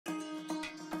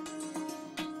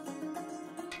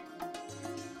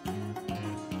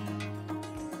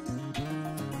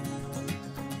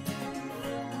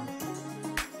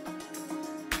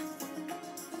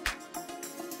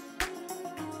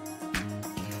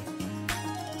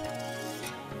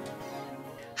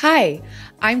Hi,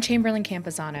 I'm Chamberlain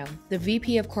Campazano, the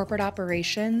VP of Corporate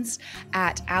Operations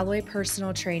at Alloy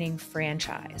Personal Training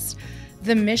Franchise.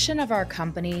 The mission of our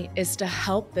company is to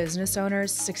help business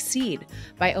owners succeed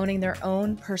by owning their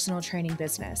own personal training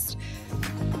business.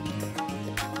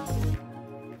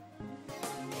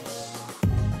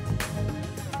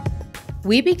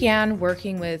 We began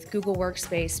working with Google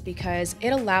Workspace because it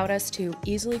allowed us to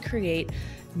easily create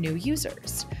new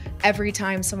users. Every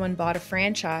time someone bought a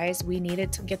franchise, we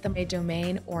needed to get them a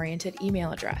domain-oriented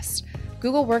email address.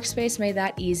 Google Workspace made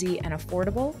that easy and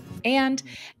affordable, and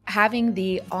having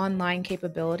the online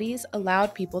capabilities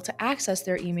allowed people to access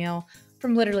their email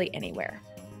from literally anywhere.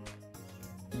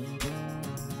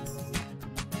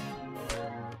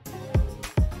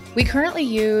 We currently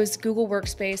use Google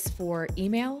Workspace for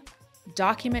email,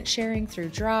 document sharing through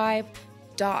Drive,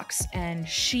 Docs and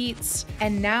Sheets,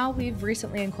 and now we've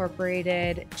recently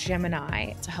incorporated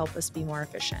Gemini to help us be more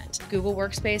efficient. Google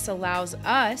Workspace allows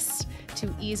us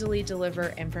to easily deliver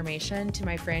information to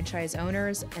my franchise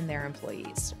owners and their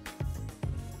employees.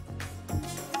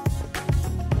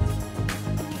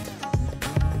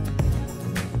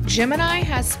 Gemini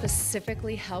has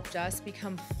specifically helped us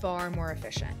become far more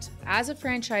efficient. As a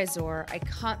franchisor, I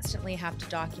constantly have to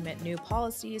document new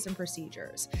policies and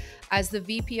procedures. As the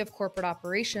VP of Corporate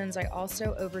Operations, I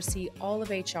also oversee all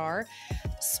of HR,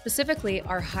 specifically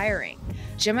our hiring.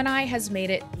 Gemini has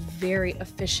made it very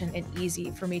efficient and easy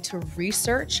for me to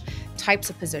research types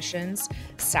of positions,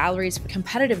 salaries,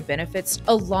 competitive benefits,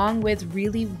 along with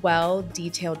really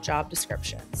well-detailed job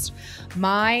descriptions.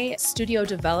 My studio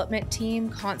development team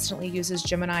constantly uses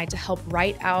Gemini to help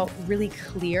write out really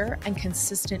clear and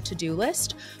consistent to-do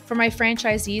list for my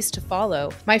franchisees to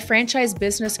follow. My franchise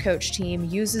business coach team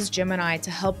uses Gemini to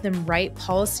help them write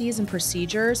policies and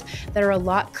procedures that are a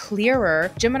lot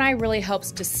clearer. Gemini really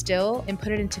helps distill and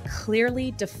put it into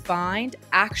clearly defined,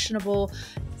 actionable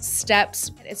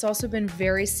steps. It's also been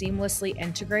very seamlessly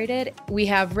integrated. We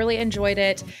have really enjoyed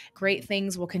it. Great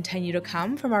things will continue to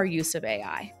come from our use of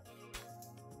AI.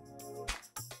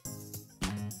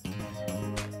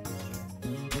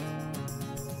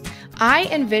 I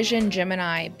envision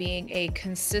Gemini being a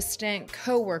consistent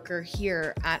coworker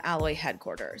here at Alloy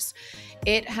headquarters.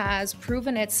 It has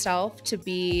proven itself to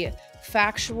be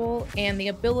factual, and the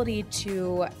ability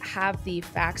to have the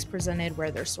facts presented where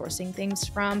they're sourcing things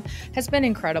from has been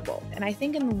incredible. And I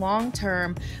think in the long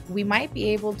term, we might be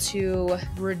able to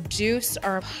reduce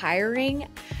our hiring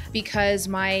because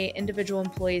my individual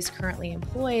employees currently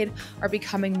employed are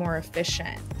becoming more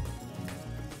efficient.